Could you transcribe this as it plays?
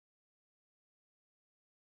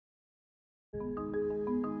Good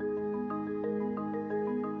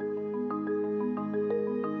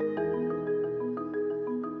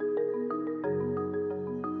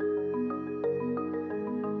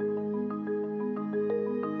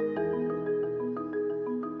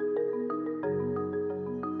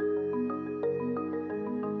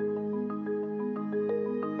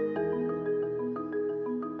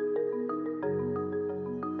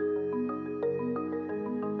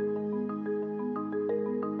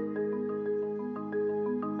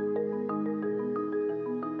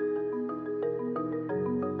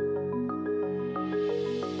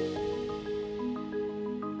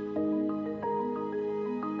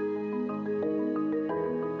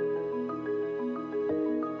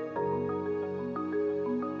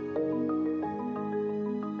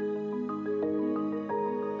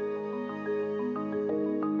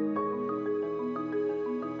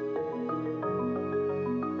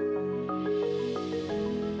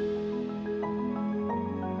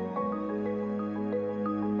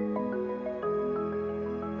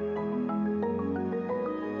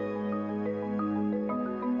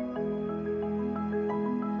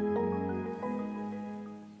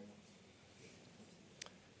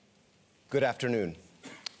afternoon.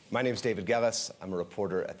 My name is David Gellis. I'm a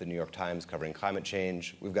reporter at the New York Times covering climate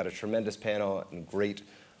change. We've got a tremendous panel and a great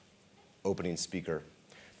opening speaker.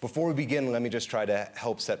 Before we begin, let me just try to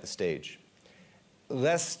help set the stage.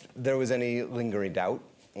 Lest there was any lingering doubt,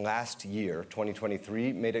 last year,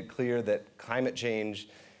 2023, made it clear that climate change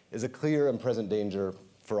is a clear and present danger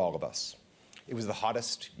for all of us. It was the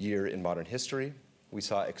hottest year in modern history. We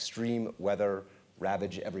saw extreme weather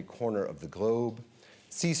ravage every corner of the globe.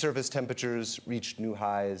 Sea surface temperatures reached new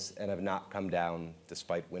highs and have not come down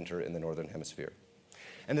despite winter in the Northern Hemisphere.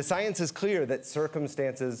 And the science is clear that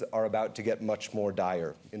circumstances are about to get much more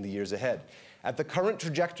dire in the years ahead. At the current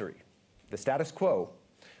trajectory, the status quo,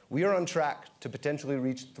 we are on track to potentially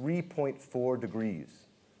reach 3.4 degrees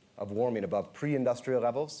of warming above pre-industrial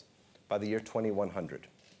levels by the year 2100.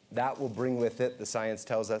 That will bring with it, the science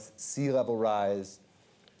tells us, sea level rise,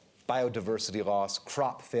 biodiversity loss,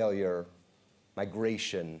 crop failure,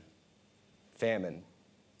 migration, famine.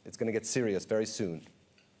 It's going to get serious very soon.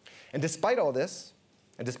 And despite all this,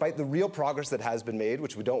 and despite the real progress that has been made,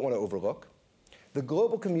 which we don't want to overlook, the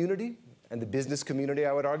global community and the business community,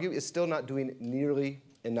 I would argue, is still not doing nearly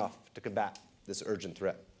enough to combat this urgent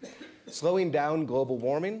threat. Slowing down global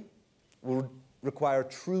warming will require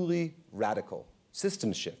truly radical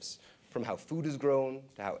system shifts from how food is grown,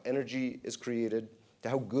 to how energy is created, to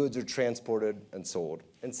how goods are transported and sold,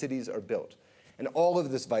 and cities are built. And all of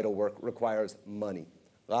this vital work requires money,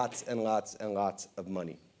 lots and lots and lots of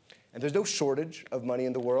money. And there's no shortage of money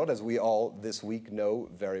in the world, as we all this week know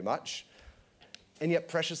very much. And yet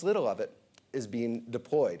precious little of it is being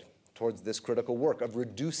deployed towards this critical work of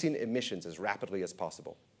reducing emissions as rapidly as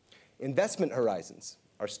possible. Investment horizons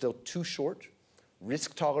are still too short,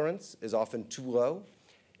 risk tolerance is often too low,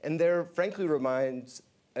 and there frankly remains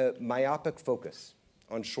a myopic focus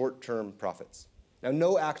on short-term profits. Now,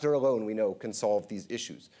 no actor alone, we know, can solve these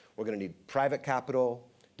issues. We're going to need private capital,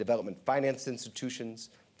 development finance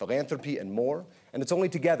institutions, philanthropy, and more. And it's only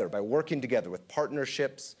together, by working together with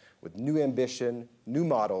partnerships, with new ambition, new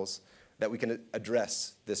models, that we can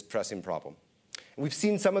address this pressing problem. And we've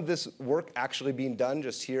seen some of this work actually being done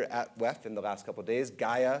just here at WEF in the last couple of days.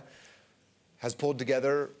 Gaia has pulled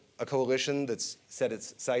together a coalition that's set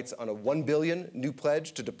its sights on a $1 billion new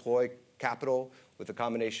pledge to deploy capital with a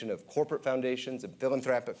combination of corporate foundations and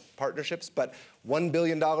philanthropic partnerships, but $1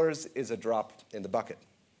 billion is a drop in the bucket.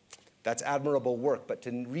 That's admirable work, but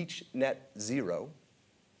to reach net zero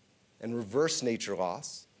and reverse nature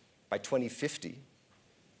loss by 2050,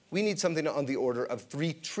 we need something on the order of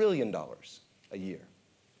 $3 trillion a year.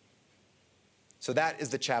 So that is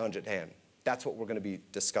the challenge at hand. That's what we're going to be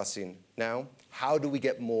discussing now. How do we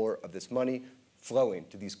get more of this money flowing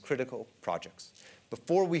to these critical projects?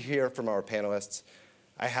 Before we hear from our panelists,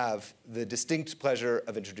 I have the distinct pleasure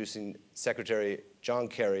of introducing Secretary John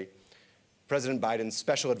Kerry, President Biden's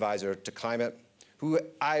special advisor to climate, who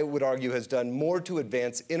I would argue has done more to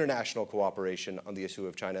advance international cooperation on the issue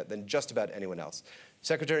of China than just about anyone else.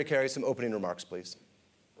 Secretary Kerry, some opening remarks, please.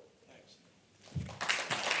 Thanks.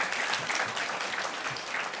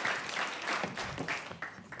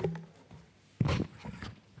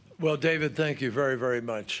 Well, David, thank you very, very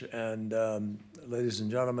much. And ladies and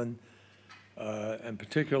gentlemen, and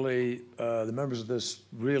particularly the members of this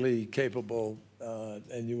really capable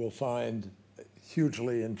and you will find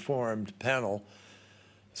hugely informed panel.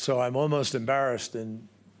 So I'm almost embarrassed in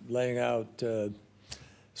laying out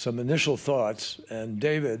some initial thoughts. And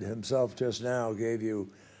David himself just now gave you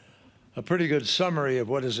a pretty good summary of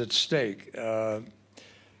what is at stake.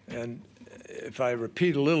 And if I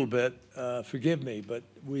repeat a little bit, forgive me, but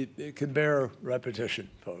it can bear repetition,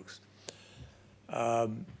 folks.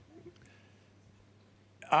 I'm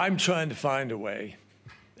trying to find a way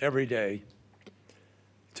every day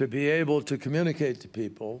to be able to communicate to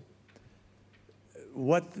people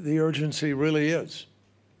what the urgency really is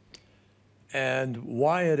and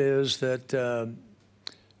why it is that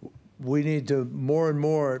we need to more and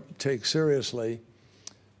more take seriously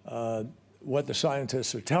what the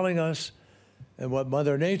scientists are telling us and what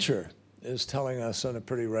Mother Nature is telling us on a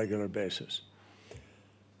pretty regular basis.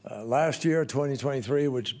 Last year, 2023,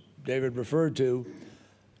 which David referred to,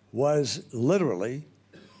 was literally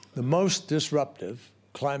the most disruptive,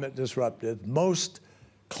 climate disruptive, most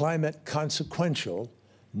climate consequential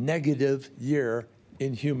negative year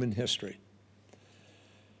in human history.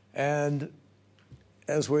 And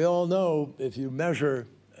as we all know, if you measure,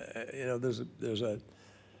 there's a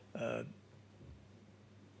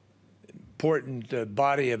important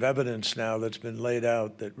body of evidence now that's been laid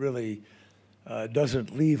out that really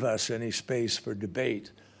doesn't leave us any space for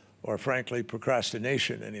debate or, frankly,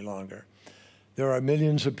 procrastination any longer. There are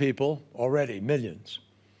millions of people, already millions,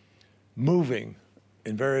 moving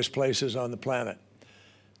in various places on the planet,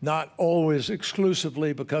 not always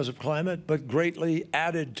exclusively because of climate, but greatly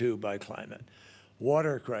added to by climate.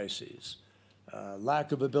 Water crises,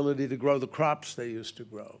 lack of ability to grow the crops they used to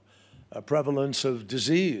grow, a prevalence of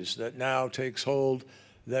disease that now takes hold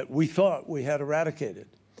that we thought we had eradicated.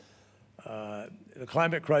 The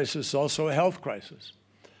climate crisis is also a health crisis.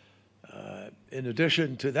 In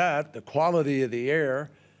addition to that, the quality of the air,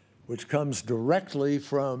 which comes directly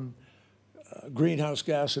from greenhouse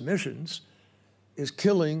gas emissions, is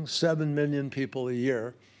killing 7 million people a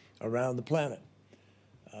year around the planet.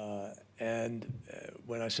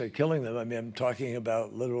 When I say killing them, I mean I'm talking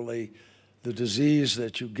about literally the disease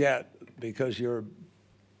that you get because you're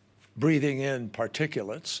breathing in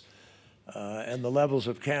particulates, and the levels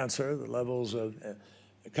of cancer, the levels of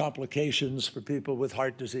complications for people with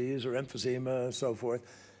heart disease or emphysema and so forth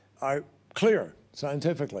are clear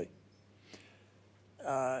scientifically.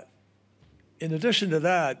 In addition to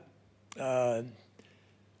that,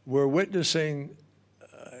 we're witnessing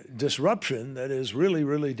disruption that is really,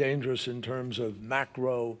 really dangerous in terms of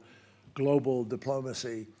macro global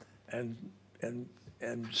diplomacy and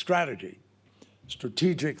strategy.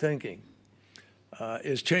 Strategic thinking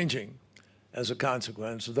is changing as a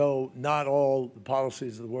consequence, though not all the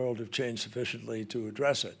policies of the world have changed sufficiently to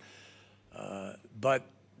address it. But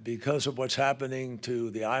because of what's happening to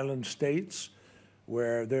the island states,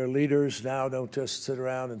 where their leaders now don't just sit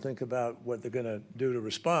around and think about what they're going to do to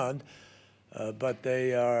respond, but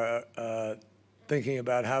they are thinking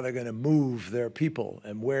about how they're going to move their people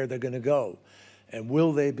and where they're going to go. And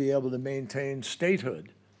will they be able to maintain statehood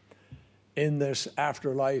in this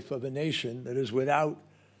afterlife of a nation that is without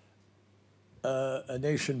a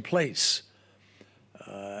nation place?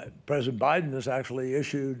 President Biden has actually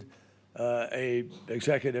issued a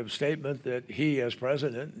executive statement that he, as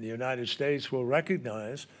president in the United States, will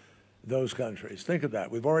recognize those countries. Think of that.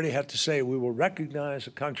 We've already had to say we will recognize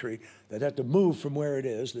a country that had to move from where it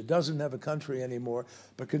is, that doesn't have a country anymore,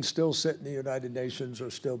 but can still sit in the United Nations or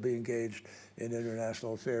still be engaged in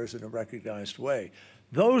international affairs in a recognized way.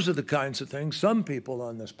 Those are the kinds of things some people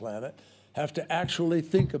on this planet have to actually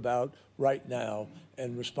think about right now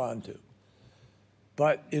and respond to.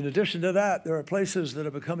 But in addition to that, there are places that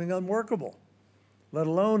are becoming unworkable, let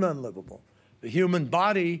alone unlivable. The human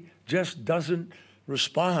body just doesn't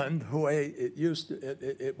respond the way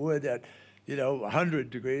it would at 100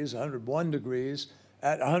 degrees, 101 degrees,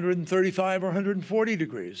 at 135 or 140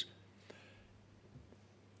 degrees.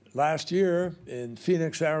 Last year in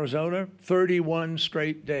Phoenix, Arizona, 31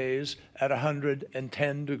 straight days at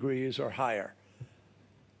 110 degrees or higher.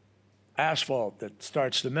 Asphalt that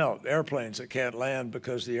starts to melt, airplanes that can't land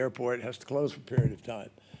because the airport has to close for a period of time.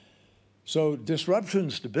 So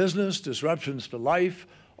disruptions to business, disruptions to life,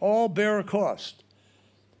 all bear a cost.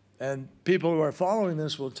 And people who are following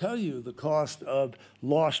this will tell you the cost of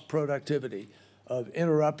lost productivity, of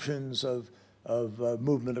interruptions of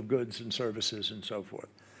movement of goods and services and so forth.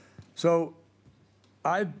 So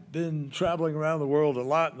I've been traveling around the world a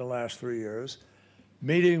lot in the last 3 years,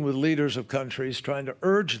 meeting with leaders of countries, trying to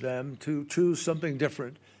urge them to choose something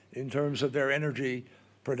different in terms of their energy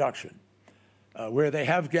production. Where they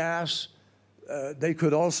have gas, they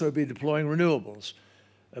could also be deploying renewables,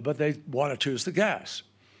 but they want to choose the gas.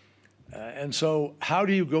 And so how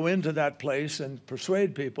do you go into that place and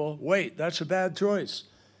persuade people, wait, that's a bad choice,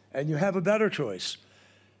 and you have a better choice?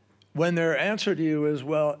 when their answer to you is,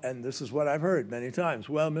 well, and this is what I've heard many times,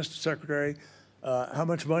 well, Mr. Secretary, how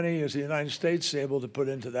much money is the United States able to put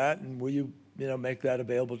into that, and will you, make that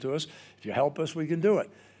available to us? If you help us, we can do it.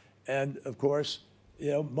 And of course,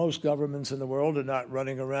 most governments in the world are not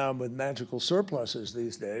running around with magical surpluses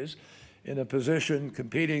these days in a position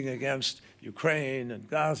competing against Ukraine and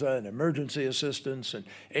Gaza and emergency assistance and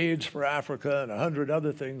AIDS for Africa and 100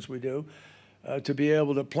 other things we do, to be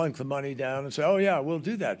able to plunk the money down and say, oh yeah, we'll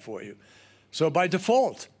do that for you. So by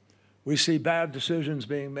default, we see bad decisions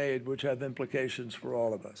being made which have implications for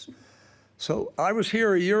all of us. So I was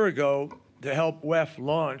here a year ago to help WEF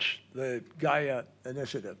launch the Gaia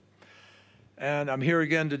initiative. And I'm here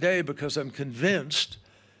again today because I'm convinced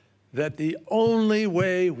that the only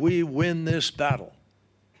way we win this battle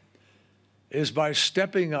is by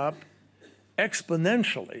stepping up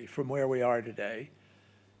exponentially from where we are today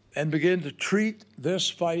and begin to treat this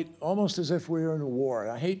fight almost as if we were in a war.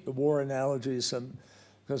 I hate the war analogies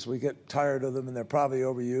because we get tired of them and they're probably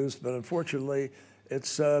overused, but unfortunately,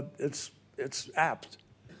 it's apt.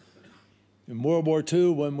 In World War II,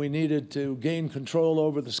 when we needed to gain control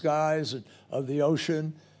over the skies of the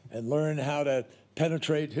ocean and learn how to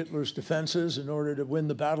penetrate Hitler's defenses in order to win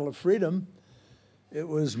the battle of freedom, it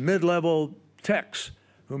was mid-level techs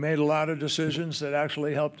who made a lot of decisions that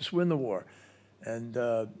actually helped us win the war. And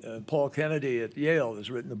Paul Kennedy at Yale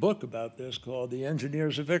has written a book about this called The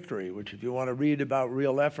Engineers of Victory, which if you want to read about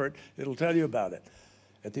real effort, it'll tell you about it.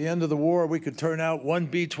 At the end of the war, we could turn out one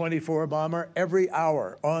B-24 bomber every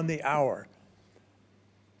hour, on the hour,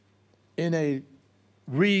 in a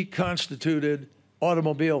reconstituted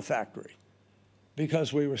automobile factory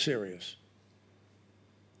because we were serious.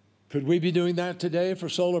 Could we be doing that today for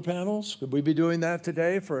solar panels? Could we be doing that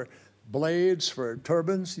today for blades, for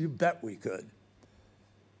turbines? You bet we could.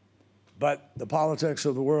 But the politics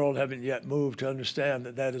of the world haven't yet moved to understand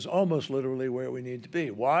that that is almost literally where we need to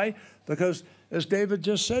be. Why? Because, as David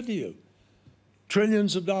just said to you,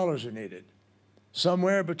 trillions of dollars are needed.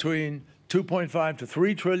 Somewhere between 2.5 to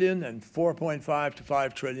 3 trillion and 4.5 to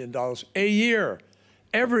 5 trillion dollars a year,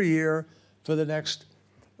 every year for the next,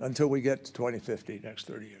 until we get to 2050, next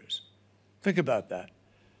 30 years. Think about that.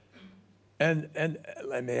 And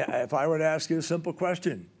if I were to ask you a simple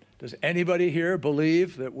question, does anybody here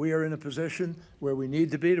believe that we are in a position where we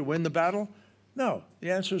need to be to win the battle? No,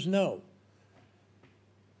 the answer is no.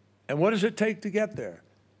 And what does it take to get there?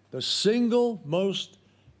 The single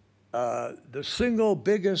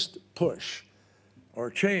biggest push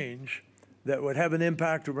or change that would have an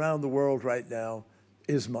impact around the world right now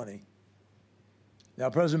is money.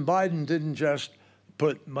 Now, President Biden didn't just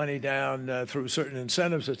put money down through certain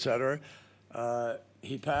incentives, et cetera.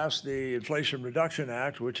 He passed the Inflation Reduction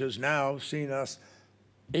Act, which has now seen us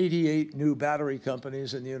 88 new battery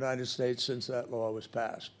companies in the United States since that law was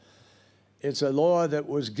passed. It's a law that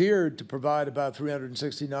was geared to provide about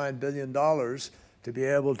 $369 billion to be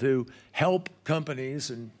able to help companies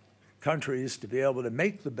and countries to be able to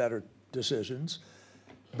make the better decisions.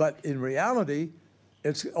 But in reality,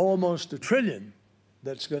 it's almost $1 trillion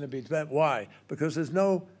that's going to be spent. Why? Because there's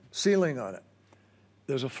no ceiling on it.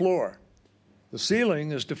 There's a floor. The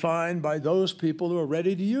ceiling is defined by those people who are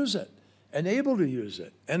ready to use it and able to use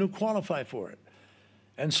it and who qualify for it.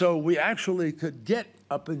 And so we actually could get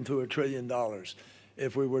up into $1 trillion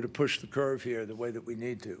if we were to push the curve here the way that we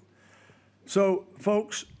need to. So,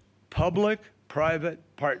 folks, public-private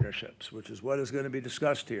partnerships, which is what is going to be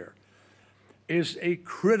discussed here, is a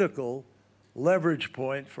critical leverage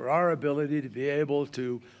point for our ability to be able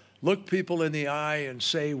to look people in the eye and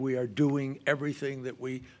say we are doing everything that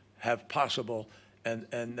we have possible and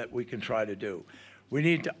that we can try to do. We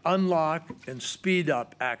need to unlock and speed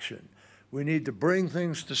up action. We need to bring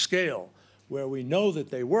things to scale where we know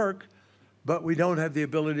that they work, but we don't have the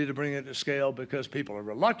ability to bring it to scale because people are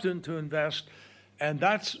reluctant to invest. And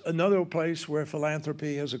that's another place where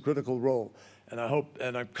philanthropy has a critical role. And I hope,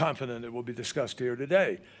 and I'm confident it will be discussed here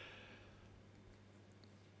today.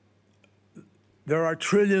 There are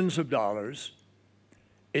trillions of dollars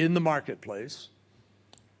in the marketplace.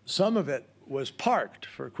 Some of it was parked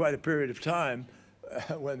for quite a period of time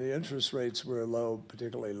when the interest rates were low,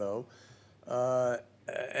 particularly low.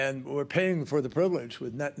 And we're paying for the privilege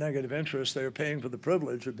with net negative interest. They're paying for the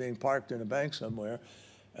privilege of being parked in a bank somewhere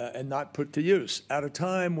and not put to use at a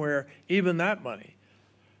time where even that money,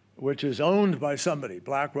 which is owned by somebody,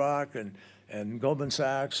 BlackRock and Goldman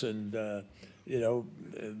Sachs and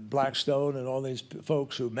Blackstone and all these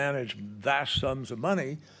folks who manage vast sums of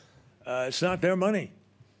money, it's not their money.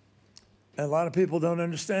 And a lot of people don't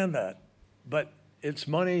understand that. But it's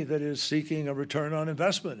money that is seeking a return on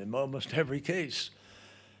investment in almost every case.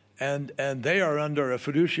 And they are under a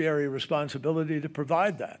fiduciary responsibility to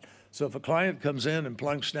provide that. So if a client comes in and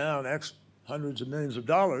plunks down X hundreds of millions of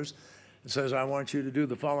dollars and says, I want you to do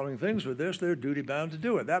the following things with this, they're duty bound to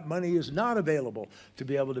do it. That money is not available to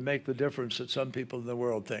be able to make the difference that some people in the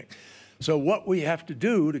world think. So what we have to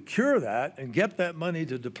do to cure that and get that money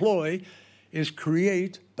to deploy is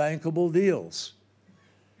create bankable deals.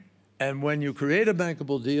 And when you create a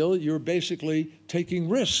bankable deal, you're basically taking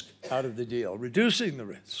risk out of the deal, reducing the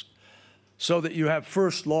risk, so that you have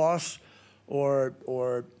first loss or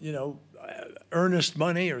earnest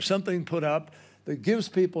money or something put up that gives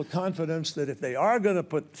people confidence that if they are going to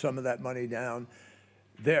put some of that money down,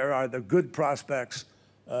 there are the good prospects,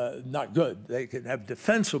 not good, they can have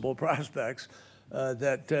defensible prospects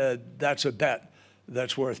that's a bet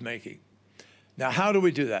that's worth making. Now, how do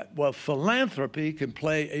we do that? Well, philanthropy can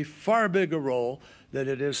play a far bigger role than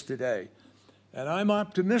it is today. And I'm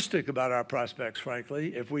optimistic about our prospects,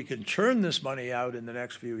 frankly, if we can churn this money out in the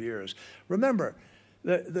next few years. Remember,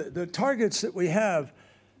 the targets that we have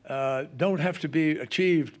don't have to be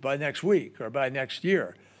achieved by next week or by next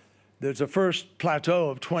year. There's a first plateau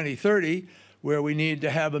of 2030 where we need to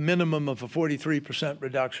have a minimum of a 43%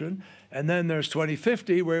 reduction, and then there's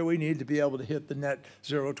 2050 where we need to be able to hit the net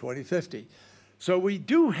zero 2050. So we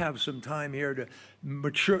do have some time here to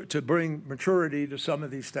bring maturity to some of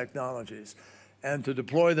these technologies and to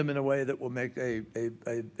deploy them in a way that will make a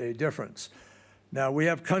difference. Now, we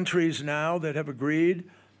have countries now that have agreed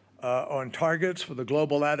on targets for the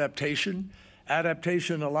global adaptation.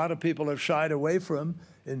 Adaptation, a lot of people have shied away from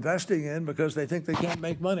investing in because they think they can't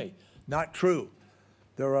make money. Not true.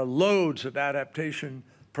 There are loads of adaptation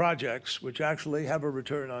projects which actually have a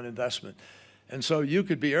return on investment. And so you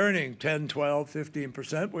could be earning 10, 12,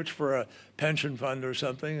 15%, which for a pension fund or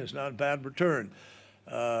something is not a bad return.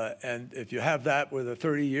 And if you have that with a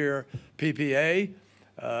 30-year PPA,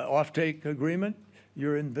 offtake agreement,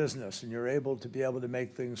 you're in business and you're able to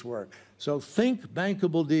make things work. So think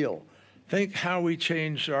bankable deal. Think how we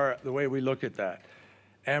change the way we look at that.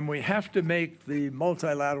 And we have to make the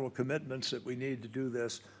multilateral commitments that we need to do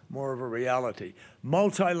this more of a reality.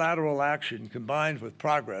 Multilateral action combined with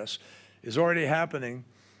progress is already happening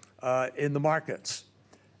in the markets.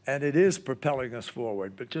 And it is propelling us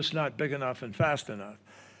forward, but just not big enough and fast enough.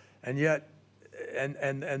 And yet,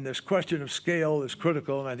 and this question of scale is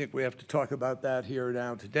critical, and I think we have to talk about that here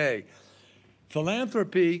now today.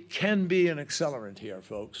 Philanthropy can be an accelerant here,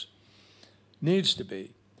 folks. Needs to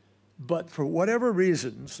be. But for whatever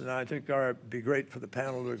reasons, and I think it'd be great for the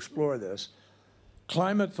panel to explore this,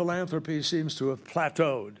 climate philanthropy seems to have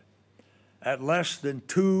plateaued at less than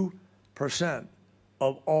 2%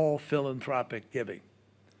 of all philanthropic giving.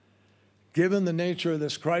 Given the nature of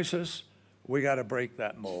this crisis, we got to break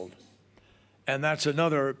that mold. And that's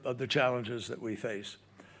another of the challenges that we face.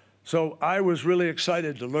 So I was really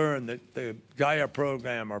excited to learn that the Gaia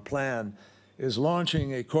program, our plan, is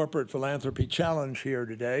launching a corporate philanthropy challenge here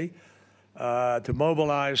today to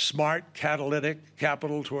mobilize smart catalytic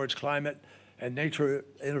capital towards climate and nature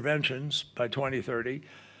interventions by 2030.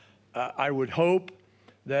 I would hope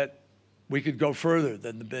that we could go further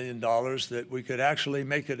than the $1 billion, that we could actually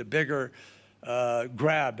make it a bigger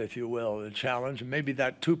grab, if you will, a challenge. And maybe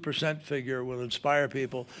that 2% figure will inspire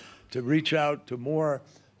people to reach out to more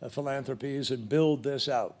philanthropies and build this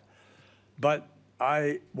out. But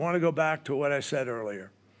I want to go back to what I said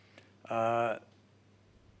earlier.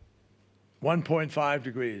 1.5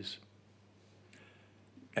 degrees.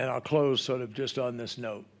 And I'll close sort of just on this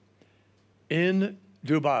note. In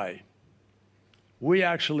Dubai, we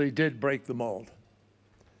actually did break the mold.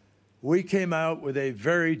 We came out with a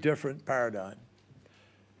very different paradigm,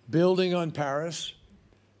 building on Paris,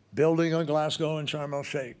 building on Glasgow and Sharm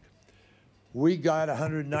el-Sheikh. We got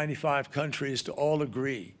 195 countries to all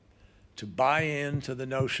agree to buy into the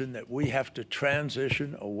notion that we have to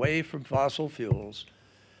transition away from fossil fuels,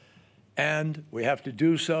 and we have to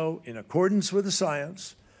do so in accordance with the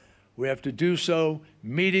science. We have to do so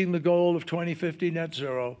meeting the goal of 2050 net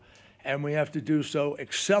zero, and we have to do so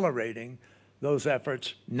accelerating those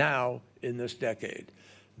efforts now in this decade.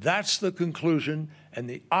 That's the conclusion and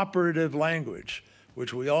the operative language,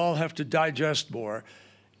 which we all have to digest more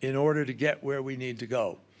in order to get where we need to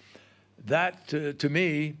go. That, to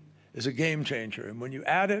me, is a game changer. And when you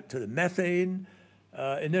add it to the methane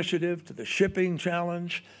initiative, to the shipping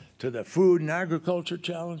challenge, to the food and agriculture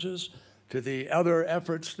challenges, to the other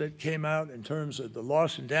efforts that came out in terms of the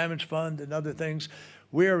loss and damage fund and other things,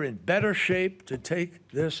 we're in better shape to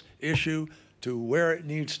take this issue to where it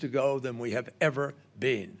needs to go than we have ever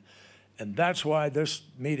been. And that's why this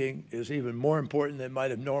meeting is even more important than it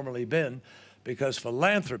might have normally been, because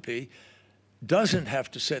philanthropy doesn't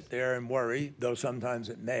have to sit there and worry, though sometimes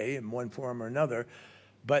it may in one form or another,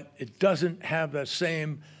 but it doesn't have the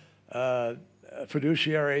same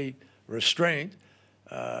fiduciary restraint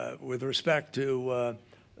with respect to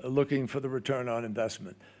looking for the return on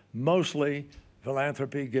investment. Mostly,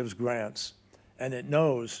 philanthropy gives grants, and it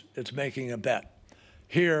knows it's making a bet.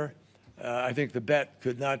 Here, I think the bet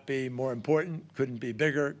could not be more important, couldn't be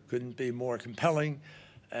bigger, couldn't be more compelling,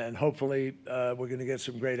 and hopefully we're going to get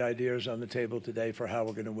some great ideas on the table today for how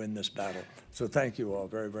we're going to win this battle. So thank you all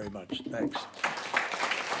very, very much. Thanks.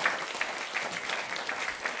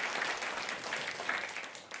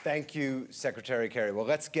 Thank you, Secretary Kerry. Well,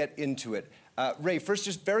 let's get into it. Ray, first,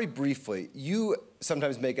 just very briefly, you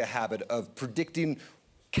sometimes make a habit of predicting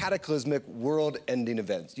cataclysmic world-ending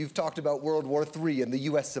events. You've talked about World War III and the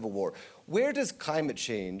U.S. Civil War. Where does climate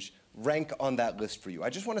change rank on that list for you? I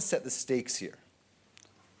just want to set the stakes here.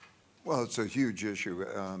 Well, it's a huge issue.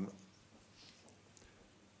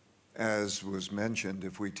 As was mentioned,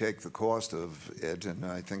 if we take the cost of it, and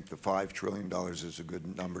I think the $5 trillion is a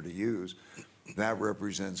good number to use, that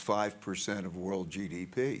represents 5% of world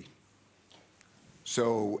GDP.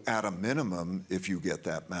 So at a minimum, if you get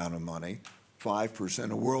that amount of money, 5%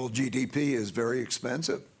 of world GDP is very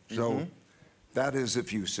expensive. So that is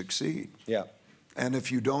if you succeed. Yeah. And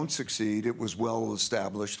if you don't succeed, it was well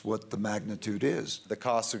established what the magnitude is. The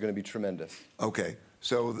costs are going to be tremendous. Okay.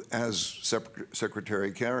 So as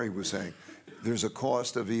Secretary Kerry was saying, there's a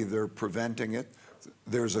cost of either preventing it,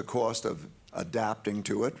 there's a cost of adapting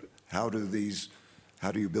to it. How do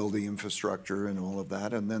you build the infrastructure and all of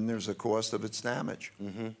that? And then there's a cost of its damage.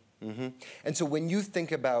 And so when you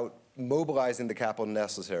think about mobilizing the capital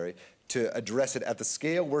necessary to address it at the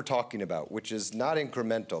scale we're talking about, which is not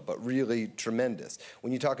incremental, but really tremendous,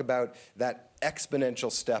 when you talk about that exponential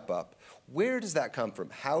step up, where does that come from?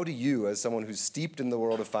 How do you, as someone who's steeped in the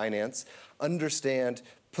world of finance, understand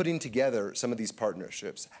putting together some of these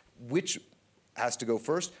partnerships? Which has to go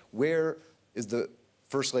first? Where is the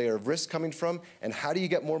first layer of risk coming from? And how do you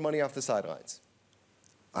get more money off the sidelines?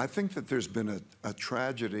 I think that there's been a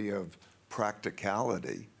tragedy of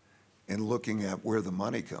practicality in looking at where the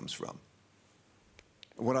money comes from.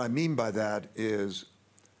 What I mean by that is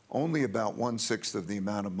only about 1/6 of the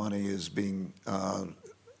amount of money is being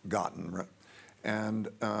gotten. And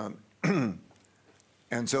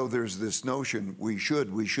so there's this notion, we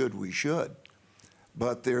should.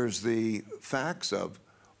 But there's the facts of,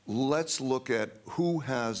 let's look at who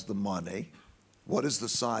has the money, what is the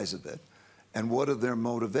size of it, and what are their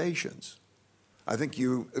motivations. I think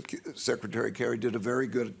you, Secretary Kerry, did a very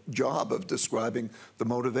good job of describing the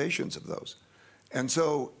motivations of those. And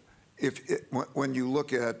so when you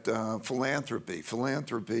look at philanthropy,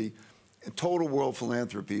 total world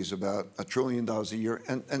philanthropy is about $1 trillion a year.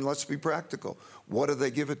 And let's be practical. What do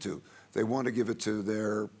they give it to? They want to give it to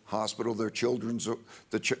their hospital, their children's,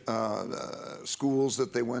 schools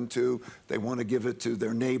that they went to. They want to give it to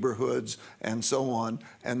their neighborhoods and so on.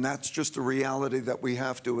 And that's just a reality that we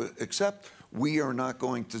have to accept. We are not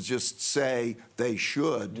going to just say they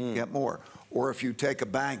should get more. Or if you take a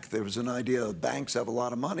bank, there was an idea that banks have a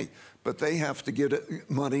lot of money, but they have to give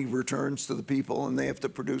money returns to the people and they have to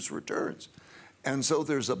produce returns. And so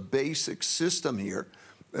there's a basic system here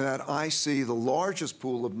that I see the largest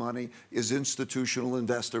pool of money is institutional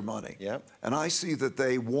investor money. Yep. And I see that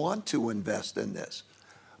they want to invest in this,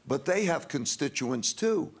 but they have constituents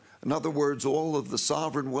too. In other words, all of the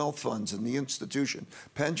sovereign wealth funds and the institution,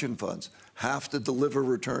 pension funds, have to deliver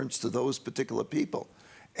returns to those particular people.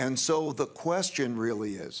 And so the question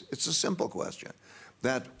really is, it's a simple question,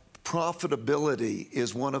 that profitability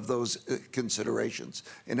is one of those considerations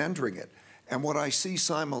in entering it. And what I see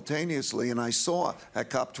simultaneously, and I saw at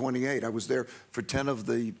COP28, I was there for 10 of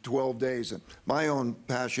the 12 days, and my own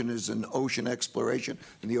passion is in ocean exploration,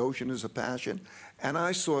 and the ocean is a passion. And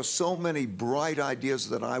I saw so many bright ideas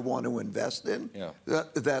that I want to invest in,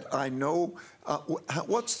 that I know,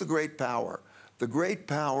 what's the great power? The great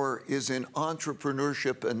power is in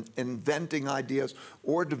entrepreneurship and inventing ideas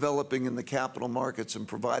or developing in the capital markets and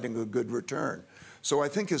providing a good return. So I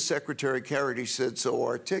think as Secretary Kerry said so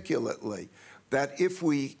articulately, that if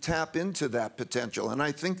we tap into that potential, and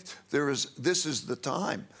I think this is the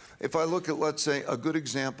time. If I look at, let's say, a good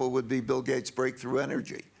example would be Bill Gates' breakthrough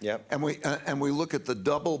energy. Yep. And we look at the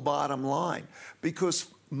double bottom line, because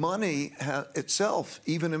money itself,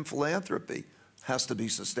 even in philanthropy, has to be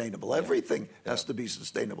sustainable. Everything has to be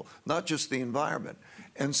sustainable, not just the environment.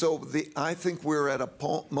 And so I think we're at a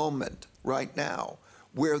moment right now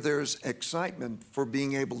where there's excitement for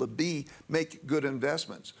being able to make good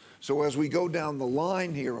investments. So as we go down the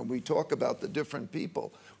line here and we talk about the different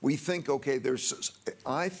people, we think, okay,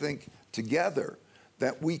 I think together,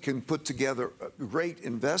 that we can put together great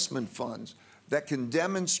investment funds that can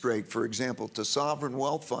demonstrate, for example, to sovereign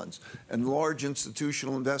wealth funds and large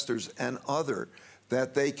institutional investors and other,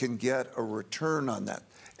 that they can get a return on that.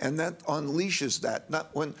 And that unleashes that.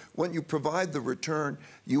 When you provide the return,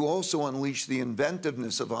 you also unleash the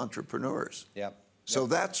inventiveness of entrepreneurs. Yep. So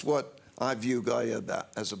that's what I view Gaia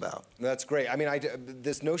as about. That's great. I mean,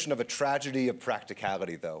 this notion of a tragedy of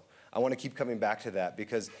practicality, though, I want to keep coming back to that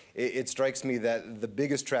because it strikes me that the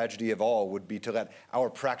biggest tragedy of all would be to let our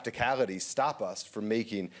practicality stop us from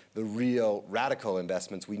making the real radical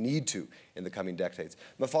investments we need to in the coming decades.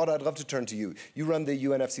 Mafalda, I'd love to turn to you. You run the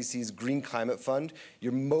UNFCCC's Green Climate Fund.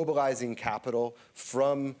 You're mobilizing capital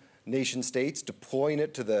from nation states, deploying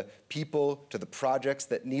it to the people, to the projects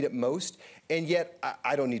that need it most. And yet,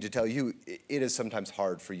 I don't need to tell you, it is sometimes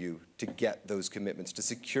hard for you to get those commitments, to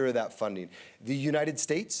secure that funding. The United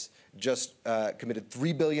States just committed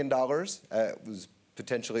 $3 billion. It was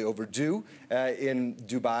potentially overdue in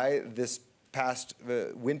Dubai this past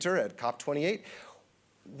winter at COP28.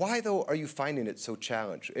 Why, though, are you finding it so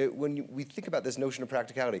challenged? When we think about this notion of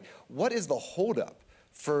practicality, what is the holdup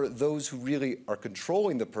for those who really are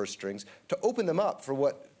controlling the purse strings to open them up for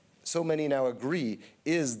what so many now agree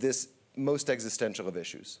is this most existential of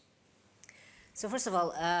issues? So first of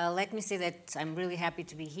all, let me say that I'm really happy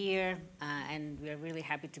to be here, and we're really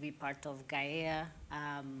happy to be part of Gaia.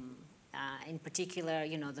 In particular,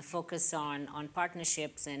 you know, the focus on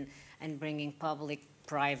partnerships and bringing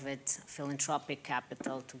public-private philanthropic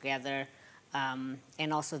capital together,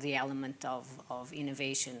 and also the element of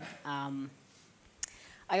innovation.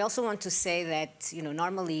 I also want to say that, you know,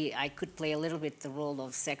 normally I could play a little bit the role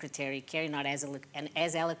of Secretary Kerry, not as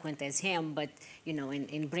eloquent as him, but, you know,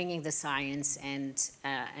 in bringing the science and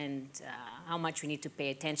how much we need to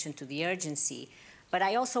pay attention to the urgency. But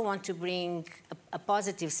I also want to bring a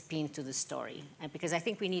positive spin to the story, because I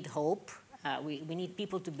think we need hope. We need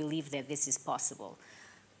people to believe that this is possible.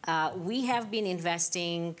 We have been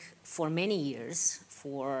investing for many years,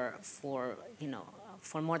 for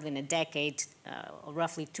more than a decade,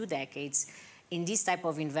 roughly 2 decades, in these type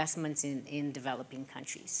of investments in developing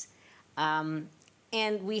countries.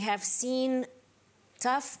 And we have seen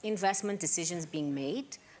tough investment decisions being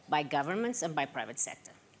made by governments and by private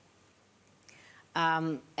sector.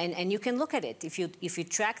 And you can look at it. If you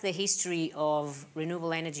track the history of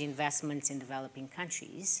renewable energy investments in developing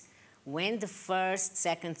countries, when the first,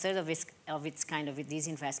 second, third of its kind of these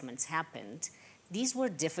investments happened, these were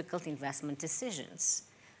difficult investment decisions.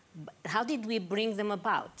 How did we bring them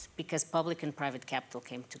about? Because public and private capital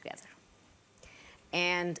came together.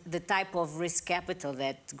 And the type of risk capital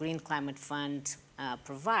that Green Climate Fund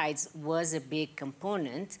provides was a big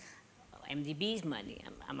component. MDB's money,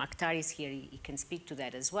 Akhtar is here, he can speak to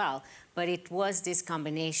that as well, but it was this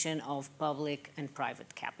combination of public and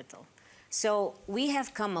private capital. So we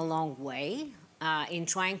have come a long way in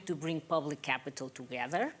trying to bring public capital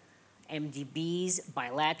together, MDBs,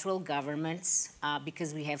 bilateral governments,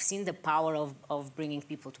 because we have seen the power of bringing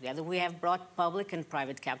people together. We have brought public and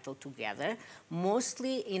private capital together,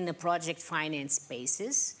 mostly in the project finance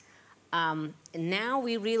spaces. Now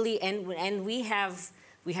we really, and we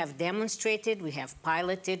have demonstrated, we have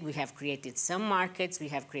piloted, we have created some markets, we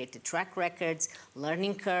have created track records,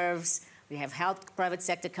 learning curves, we have helped private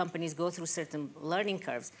sector companies go through certain learning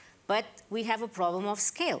curves, but we have a problem of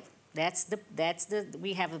scale.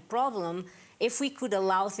 We have a problem. If we could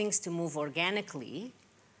allow things to move organically,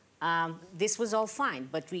 this was all fine,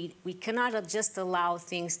 but we cannot just allow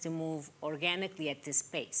things to move organically at this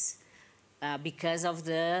pace because of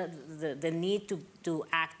the need to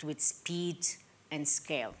act with speed and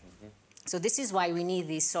scale. Mm-hmm. So this is why we need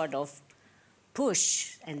this sort of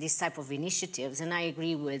push and this type of initiatives, and I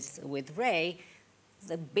agree with Ray,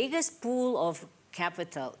 the biggest pool of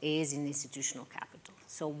capital is in institutional capital.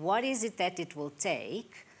 So what is it that it will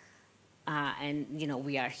take? And you know,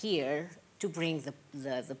 we are here to bring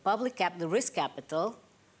the public the risk capital,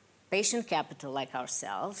 patient capital like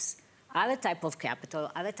ourselves, other type of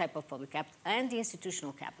capital, other type of public capital, and the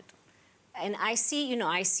institutional capital. And I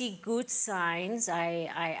see good signs.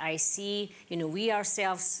 I see, we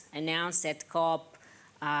ourselves announced at COP,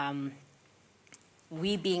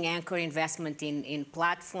 we being anchor investment in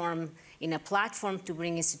a platform to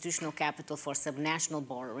bring institutional capital for subnational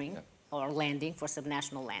borrowing or lending, for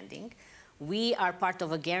subnational lending. We are part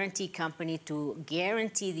of a guarantee company to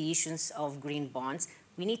guarantee the issuance of green bonds.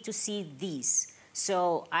 We need to see these.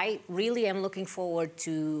 So I really am looking forward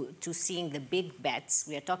to seeing the big bets.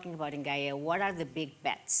 We are talking about in Gaia, what are the big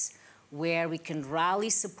bets where we can rally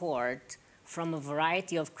support from a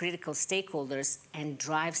variety of critical stakeholders and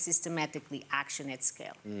drive systematically action at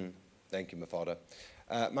scale. Thank you, Mafalda.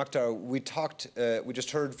 Makhtar, we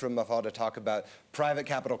just heard from Mafalda talk about private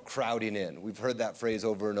capital crowding in. We've heard that phrase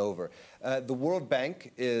over and over. The World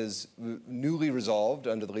Bank is newly resolved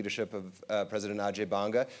under the leadership of President Ajay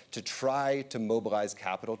Banga to try to mobilize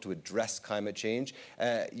capital to address climate change.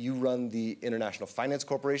 You run the International Finance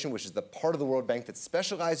Corporation, which is the part of the World Bank that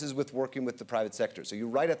specializes with working with the private sector. So you're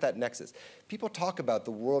right at that nexus. People talk about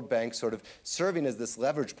the World Bank sort of serving as this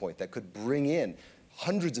leverage point that could bring in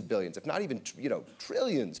hundreds of billions, if not even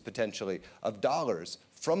trillions potentially of dollars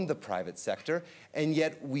from the private sector, and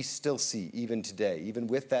yet we still see, even today, even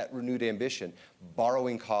with that renewed ambition,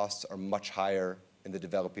 borrowing costs are much higher in the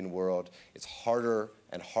developing world. It's harder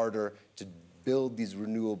and harder to build these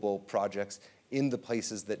renewable projects in the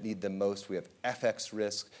places that need them most. We have FX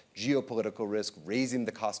risk, geopolitical risk, raising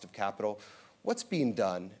the cost of capital. What's being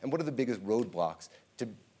done, and what are the biggest roadblocks to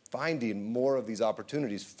finding more of these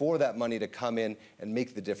opportunities for that money to come in and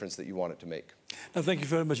make the difference that you want it to make? No, thank you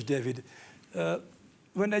very much, David.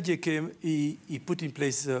 When Ajay came, he put in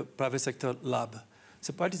place a private sector lab.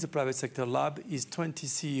 So part of the private sector lab is 20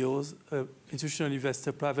 CEOs, institutional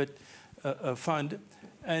investor, private fund,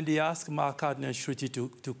 and he asked Mark Gardner and Shruti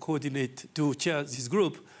to coordinate, to chair this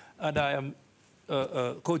group, and I am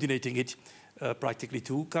coordinating it practically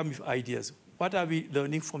to come with ideas. What are we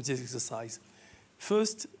learning from this exercise?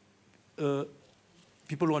 First,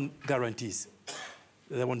 people want guarantees.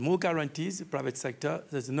 They want more guarantees, the private sector.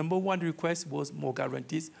 The number one request was more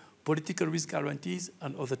guarantees, political risk guarantees,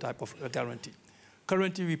 and other type of guarantee.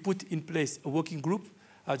 Currently, we put in place a working group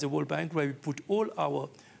at the World Bank where we put all our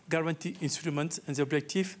guarantee instruments, and the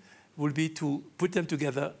objective will be to put them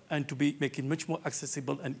together and to be making much more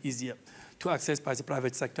accessible and easier to access by the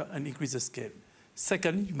private sector and increase the scale.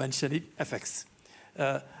 Second, you mentioned it, FX.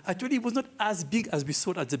 Actually, it was not as big as we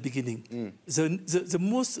thought at the beginning. The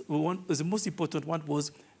most important one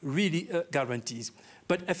was really guarantees.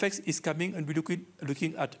 But FX is coming, and we're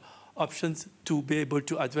looking at options to be able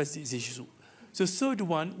to address this issue. The third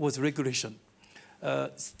one was regulation.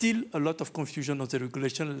 Still a lot of confusion on the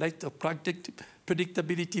regulation, lack of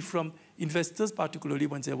predictability from investors, particularly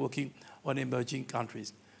when they're working on emerging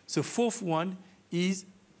countries. The fourth one is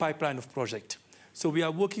pipeline of project. So we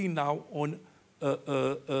are working now on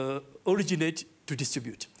originate to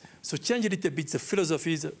distribute. So change a little bit the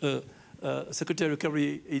philosophies. Secretary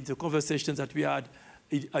Kerry, in the conversations that we had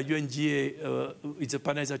at UNGA, in the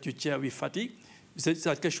panels that you chair with Fatih,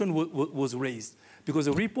 that question was raised. Because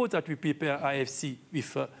the report that we prepare IFC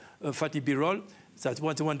with Fatih Birol, that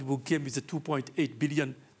was the one who came with the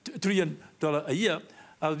 $2.8 trillion a year,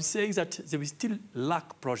 I was saying that there is still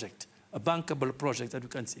lack project, a bankable project that you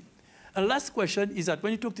can see. And last question is that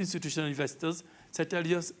when you talk to institutional investors, they tell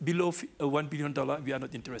you below $1 billion, we are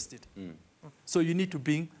not interested. So you need to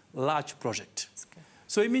bring large project.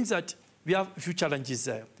 So it means that we have a few challenges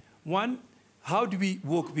there. One, how do we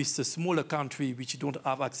work with a smaller country which don't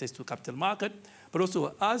have access to capital market? But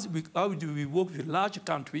also, how do we work with a large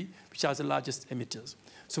country which has the largest emitters?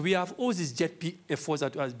 So we have all these JETP efforts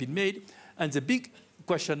that has been made. And the big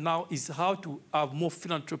question now is how to have more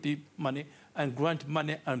philanthropy money and grant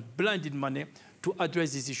money and blended money to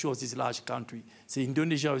address this issue of this large country. The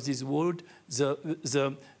Indonesia of this world,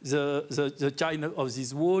 the China of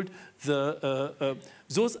this world,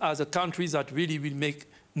 those are the countries that really will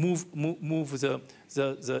move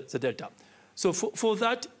the delta. So for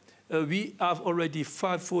that, we have already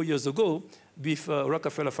 4 years ago with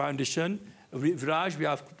Rockefeller Foundation, with Raj,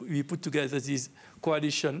 we put together this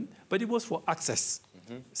coalition, but it was for access.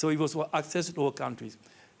 So it was for access to all countries.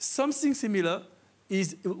 Something similar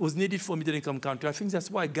was needed for middle-income countries. I think that's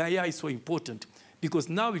why Gaia is so important, because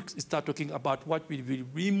now we start talking about what we will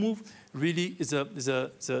remove really is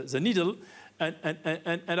the needle,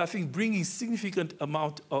 and I think bringing significant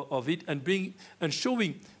amount of it and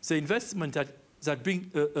showing the investment that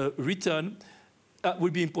bring return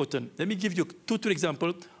will be important. Let me give you two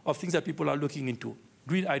examples of things that people are looking into.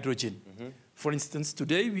 Green hydrogen. For instance,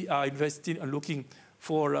 today we are investing and looking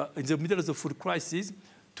for, in the middle of the food crisis,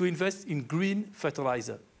 to invest in green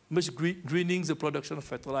fertilizer, greening the production of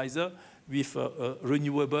fertilizer with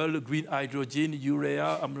renewable, green hydrogen,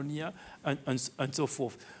 urea, ammonia, and so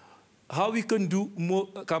forth. How we can do more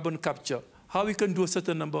carbon capture, how we can do a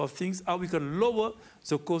certain number of things, how we can lower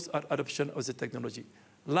the cost and adoption of the technology.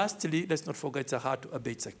 Lastly, let's not forget the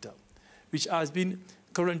hard-to-abate sector, which has been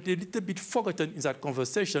currently a little bit forgotten in that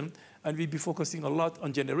conversation, and we'll be focusing a lot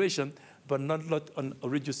on generation, but not a lot on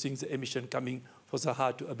reducing the emission coming for the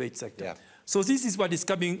hard-to-abate sector. Yeah. So this is what is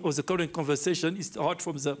coming of the current conversation. It's hot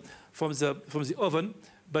from the oven,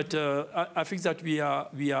 but I think that we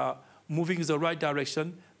are moving in the right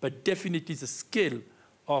direction, but definitely the scale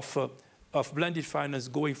of blended finance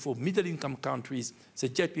going for middle-income countries, the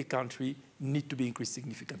JP country, need to be increased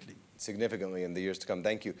significantly. Significantly in the years to come.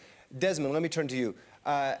 Thank you. Desmond, let me turn to you.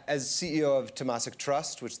 As CEO of Temasek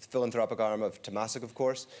Trust, which is the philanthropic arm of Temasek, of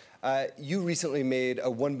course, you recently made a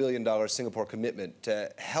 $1 billion Singapore commitment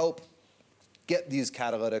to help get these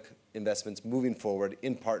catalytic investments moving forward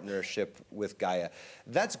in partnership with Gaia.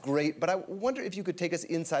 That's great, but I wonder if you could take us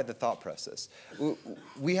inside the thought process.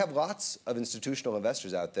 We have lots of institutional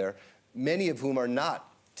investors out there, many of whom are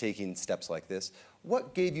not taking steps like this.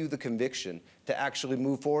 What gave you the conviction to actually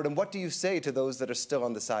move forward, and what do you say to those that are still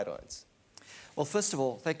on the sidelines? Well, first of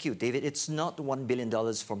all, thank you, David. It's not $1 billion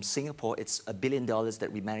from Singapore. It's $1 billion that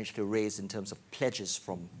we managed to raise in terms of pledges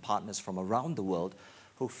from partners from around the world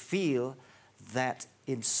who feel that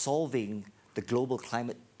in solving the global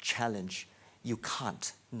climate challenge, you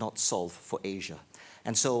can't not solve for Asia.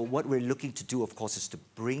 And so what we're looking to do, of course, is to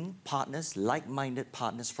bring partners, like-minded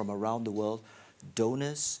partners from around the world,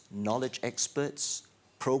 donors, knowledge experts,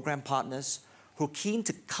 program partners, who are keen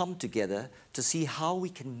to come together to see how we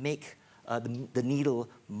can make the needle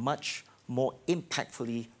much more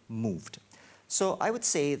impactfully moved. So I would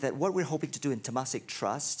say that what we're hoping to do in Temasek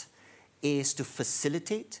Trust is to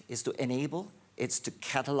facilitate, is to enable, it's to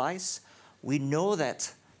catalyze. We know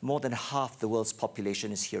that more than half the world's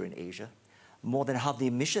population is here in Asia. More than half the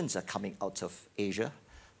emissions are coming out of Asia.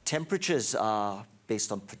 Temperatures are,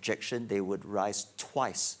 based on projection, they would rise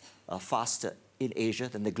twice faster in Asia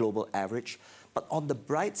than the global average. But on the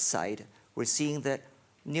bright side, we're seeing that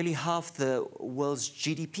nearly half the world's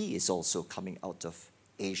GDP is also coming out of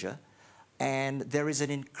Asia. And there is an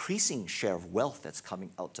increasing share of wealth that's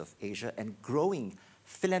coming out of Asia and growing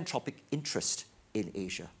philanthropic interest in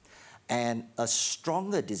Asia. And a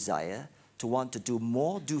stronger desire to want to do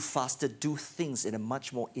more, do faster, do things in a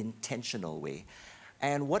much more intentional way.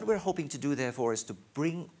 And what we're hoping to do, therefore, is to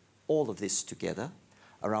bring all of this together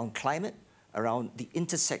around climate, around the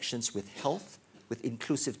intersections with health, with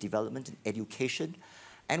inclusive development and education.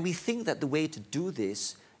 And we think that the way to do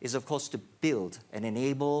this is, of course, to build and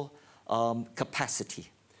enable capacity.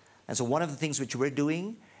 And so one of the things which we're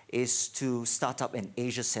doing is to start up an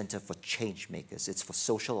Asia Center for Change Makers. It's for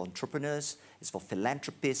social entrepreneurs, it's for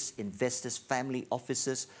philanthropists, investors, family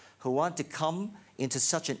officers who want to come into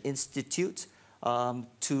such an institute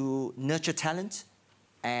to nurture talent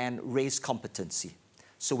and raise competency.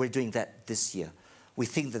 So we're doing that this year. We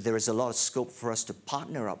think that there is a lot of scope for us to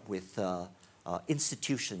partner up with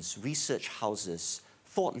institutions, research houses,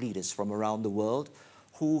 thought leaders from around the world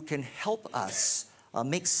who can help us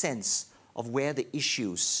make sense of where the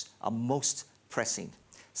issues are most pressing.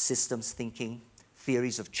 Systems thinking,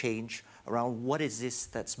 theories of change, around what is this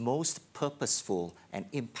that's most purposeful and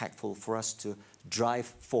impactful for us to drive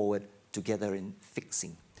forward together in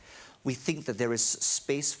fixing. We think that there is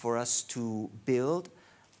space for us to build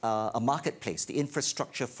a marketplace, the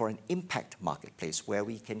infrastructure for an impact marketplace where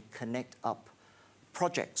we can connect up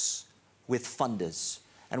projects with funders.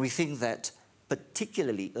 And we think that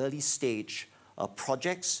particularly early stage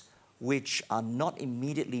projects which are not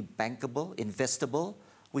immediately bankable, investable,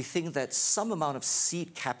 we think that some amount of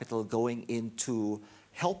seed capital going into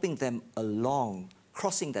helping them along,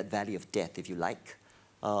 crossing that valley of death, if you like,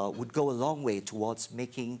 would go a long way towards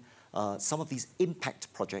making some of these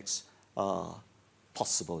impact projects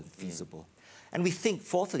possible and feasible. And we think,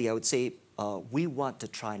 fourthly, I would say, we want to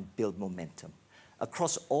try and build momentum.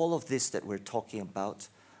 Across all of this that we're talking about,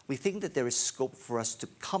 we think that there is scope for us to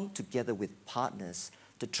come together with partners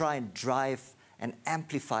to try and drive and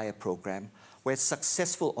amplify a program where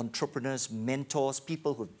successful entrepreneurs, mentors,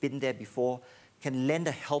 people who've been there before can lend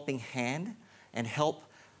a helping hand and help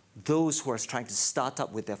those who are trying to start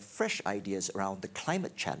up with their fresh ideas around the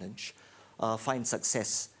climate challenge find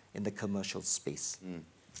success in the commercial space.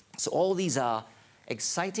 So all these are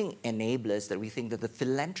exciting enablers that we think that the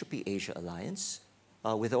Philanthropy Asia Alliance,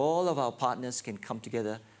 with all of our partners, can come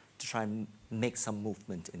together to try and make some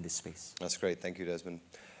movement in this space. That's great. Thank you, Desmond.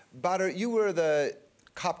 Badr, you were the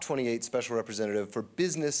COP28 Special Representative for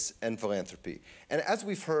Business and Philanthropy. And as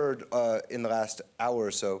we've heard in the last hour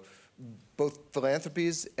or so, both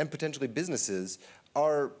philanthropies and potentially businesses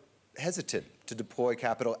are hesitant to deploy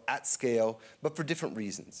capital at scale, but for different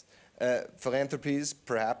reasons. Philanthropies,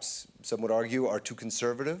 perhaps some would argue, are too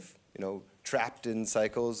conservative, trapped in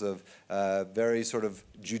cycles of very sort of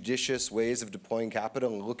judicious ways of deploying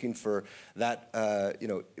capital and looking for that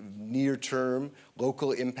near-term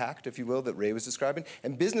local impact, if you will, that Ray was describing.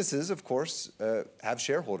 And businesses, of course, have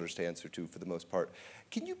shareholders to answer to for the most part.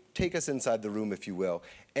 Can you take us inside the room, if you will,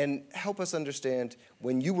 and help us understand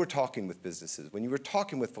when you were talking with businesses, when you were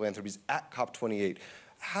talking with philanthropies at COP28,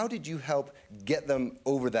 How did you help get them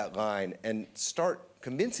over that line and start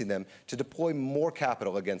convincing them to deploy more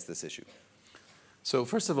capital against this issue? So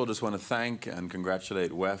first of all, just want to thank and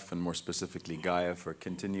congratulate WEF, and more specifically Gaia, for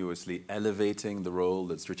continuously elevating the role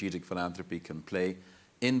that strategic philanthropy can play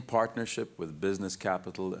in partnership with business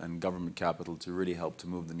capital and government capital to really help to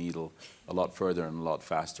move the needle a lot further and a lot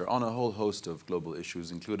faster on a whole host of global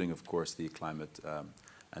issues, including, of course, the climate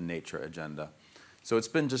and nature agenda. So it's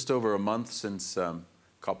been just over a month since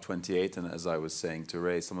COP28, and as I was saying to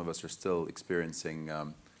Ray, some of us are still experiencing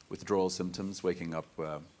withdrawal symptoms, waking up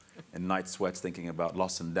in night sweats thinking about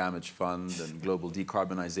loss and damage fund and global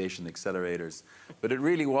decarbonization accelerators. But it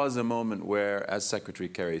really was a moment where, as Secretary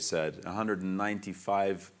Kerry said,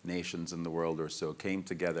 195 nations in the world or so came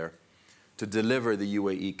together to deliver the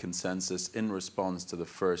UAE consensus in response to the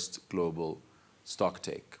first global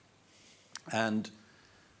stocktake. And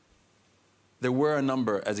there were a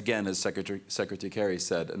number, as Secretary Kerry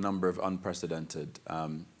said, a number of unprecedented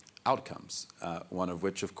outcomes, one of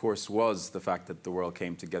which, of course, was the fact that the world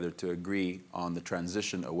came together to agree on the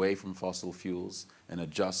transition away from fossil fuels in a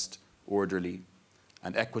just, orderly,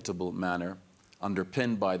 and equitable manner,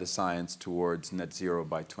 underpinned by the science towards net zero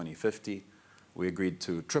by 2050. We agreed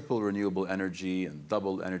to triple renewable energy and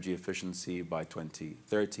double energy efficiency by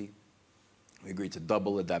 2030. We agreed to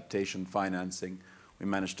double adaptation financing. We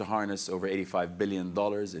managed to harness over $85 billion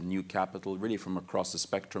in new capital, really from across the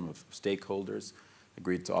spectrum of stakeholders.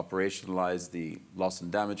 Agreed to operationalize the loss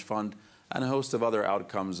and damage fund, and a host of other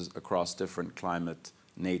outcomes across different climate,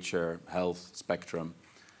 nature, health spectrum.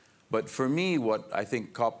 But for me, what I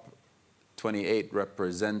think COP28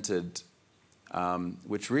 represented,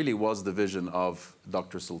 which really was the vision of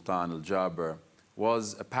Dr. Sultan Al-Jaber,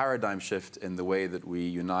 was a paradigm shift in the way that we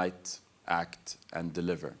unite, act, and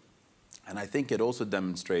deliver. And I think it also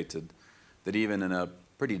demonstrated that even in a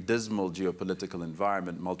pretty dismal geopolitical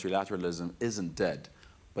environment, multilateralism isn't dead,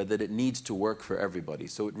 but that it needs to work for everybody.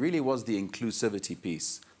 So it really was the inclusivity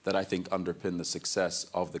piece that I think underpinned the success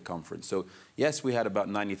of the conference. So yes, we had about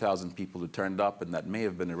 90,000 people who turned up, and that may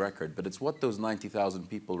have been a record, but it's what those 90,000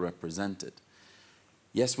 people represented.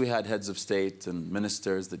 Yes, we had heads of state and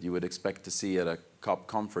ministers that you would expect to see at a COP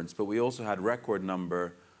conference, but we also had record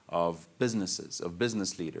number of businesses, of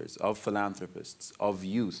business leaders, of philanthropists, of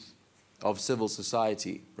youth, of civil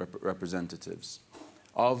society representatives,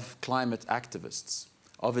 of climate activists,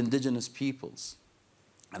 of indigenous peoples.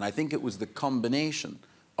 And I think it was the combination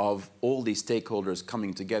of all these stakeholders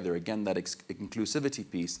coming together, again, that inclusivity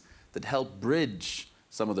piece, that helped bridge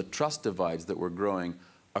some of the trust divides that were growing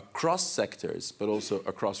across sectors, but also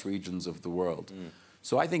across regions of the world.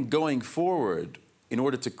 So I think going forward, in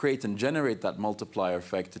order to create and generate that multiplier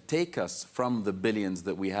effect, to take us from the billions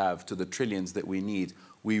that we have to the trillions that we need,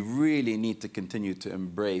 we really need to continue to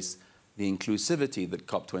embrace the inclusivity that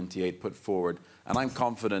COP28 put forward. And I'm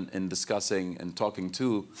confident in discussing and talking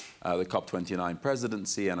to the COP29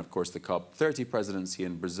 presidency and, of course, the COP30 presidency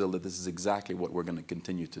in Brazil that this is exactly what we're going to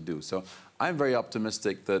continue to do. So I'm very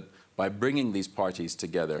optimistic that by bringing these parties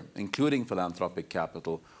together, including philanthropic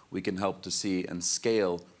capital, we can help to see and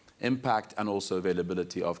scale impact and also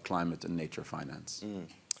availability of climate and nature finance.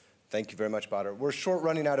 Thank you very much, Badr. We're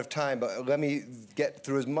running out of time, but let me get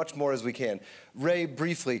through as much more as we can. Ray,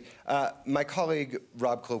 briefly, my colleague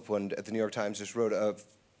Rob Copeland at the New York Times just wrote an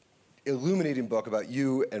illuminating book about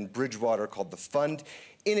you and Bridgewater called The Fund.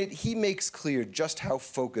 In it, he makes clear just how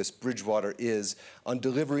focused Bridgewater is on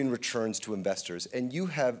delivering returns to investors. And you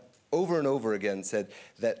have over and over again said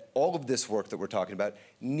that all of this work that we're talking about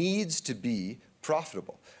needs to be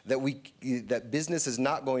profitable, that business is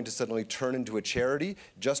not going to suddenly turn into a charity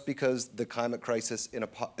just because the climate crisis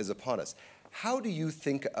is upon us. How do you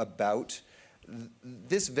think about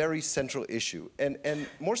this very central issue? And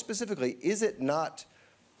more specifically, is it not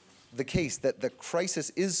the case that the crisis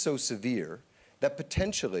is so severe that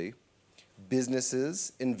potentially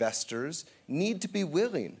businesses, investors need to be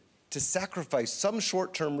willing to sacrifice some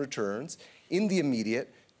short-term returns in the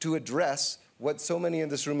immediate to address what so many in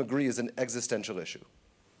this room agree is an existential issue?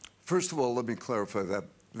 First of all, let me clarify that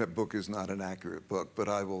that book is not an accurate book, but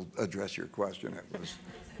I will address your question. It was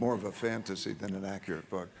more of a fantasy than an accurate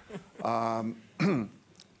book. I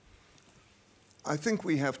think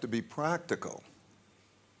we have to be practical.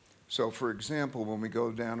 So, for example, when we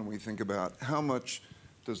go down and we think about how much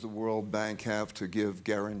does the World Bank have to give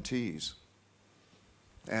guarantees,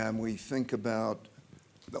 and we think about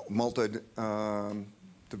the multinational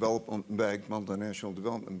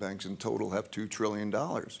development banks in total have $2 trillion.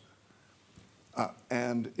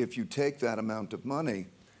 And if you take that amount of money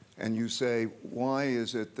and you say, why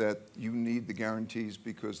is it that you need the guarantees?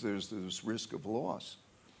 Because there's this risk of loss.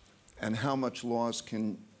 and how much loss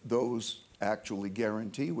can those actually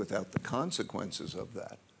guarantee without the consequences of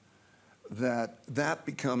that, that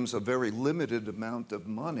becomes a very limited amount of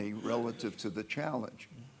money relative to the challenge.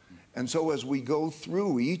 And so as we go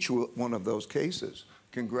through each one of those cases,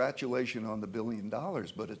 congratulations on the $1 billion,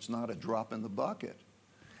 but it's not a drop in the bucket.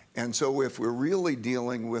 And so if we're really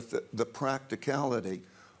dealing with the practicality,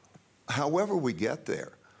 however we get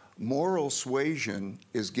there, moral suasion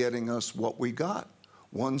is getting us what we got,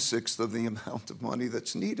 1/6 of the amount of money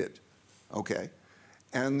that's needed, okay?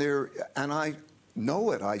 And I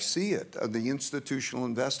know it, I see it. The institutional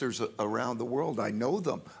investors around the world, I know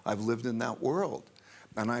them. I've lived in that world,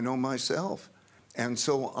 and I know myself. And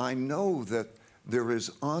so I know that there is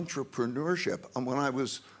entrepreneurship. And when I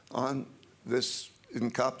was on this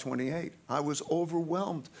in COP28, I was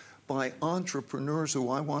overwhelmed by entrepreneurs who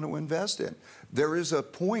I want to invest in. There is a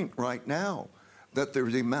point right now that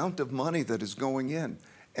there's the amount of money that is going in.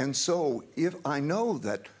 And so if I know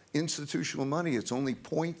that institutional money, it's only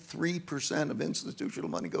 0.3% of institutional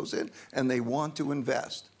money goes in, and they want to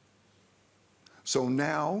invest. So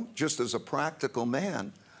now, just as a practical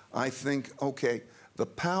man, I think, okay, the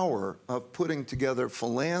power of putting together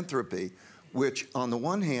philanthropy, which on the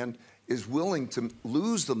one hand is willing to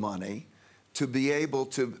lose the money to be able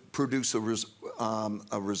to produce a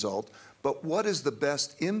result, but what is the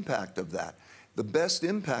best impact of that? The best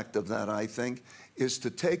impact of that, I think, is to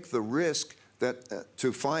take the risk that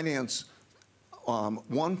to finance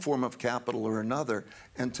one form of capital or another,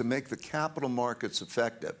 and to make the capital markets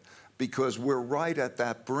effective, because we're right at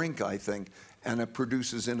that brink, I think, and it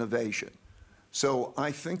produces innovation. So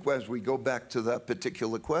I think as we go back to that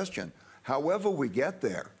particular question, however we get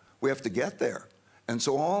there, we have to get there. And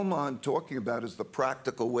so all I'm talking about is the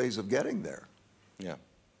practical ways of getting there. Yeah.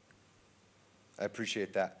 I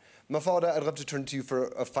appreciate that. Mafalda, I'd love to turn to you for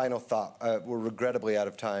a final thought. We're regrettably out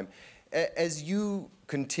of time. As you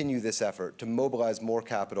continue this effort to mobilize more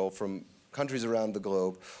capital from countries around the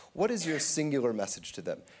globe, what is your singular message to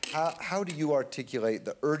them? How do you articulate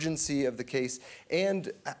the urgency of the case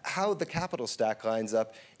and how the capital stack lines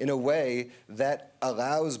up in a way that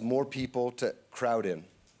allows more people to crowd in?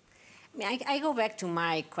 I go back to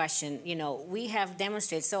my question. You know, we have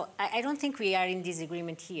demonstrated, so I don't think we are in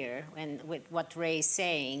disagreement here with what Ray is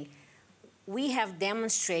saying. We have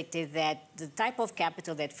demonstrated that the type of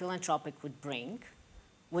capital that philanthropic would bring,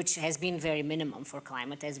 which has been very minimum for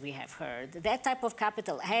climate, as we have heard, that type of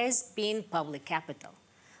capital has been public capital.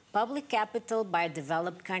 Public capital by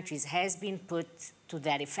developed countries has been put to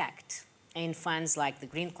that effect in funds like the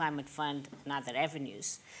Green Climate Fund and other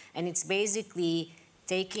avenues. And it's basically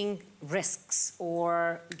taking risks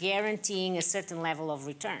or guaranteeing a certain level of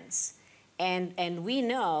returns. And we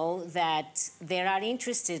know that there are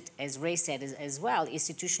interested, as Ray said as well,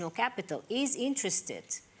 institutional capital is interested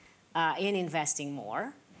in investing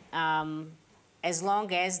more, as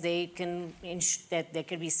long as they can that there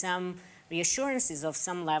could be some reassurances of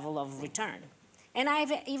some level of return. And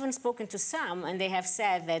I've even spoken to some, and they have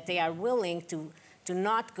said that they are willing to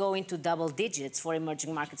not go into double digits for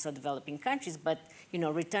emerging markets or developing countries, but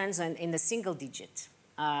returns in the single digit,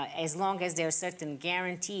 as long as there's certain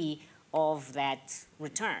guarantee of that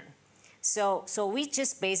return. So we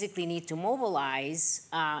just basically need to mobilize,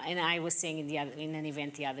 and I was saying in an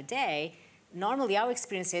event the other day, normally our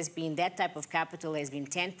experience has been that type of capital has been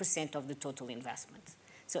 10% of the total investment.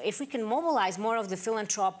 So if we can mobilize more of the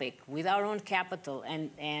philanthropic with our own capital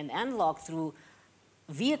and unlock through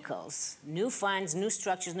vehicles, new funds, new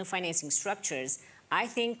structures, new financing structures, I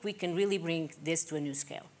think we can really bring this to a new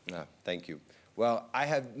scale. Thank you. Well, I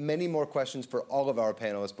have many more questions for all of our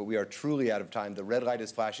panelists, but we are truly out of time. The red light is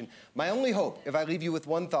flashing. My only hope, if I leave you with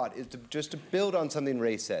one thought, is just to build on something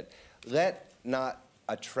Ray said. Let not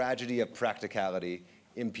a tragedy of practicality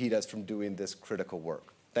impede us from doing this critical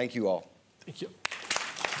work. Thank you all. Thank you.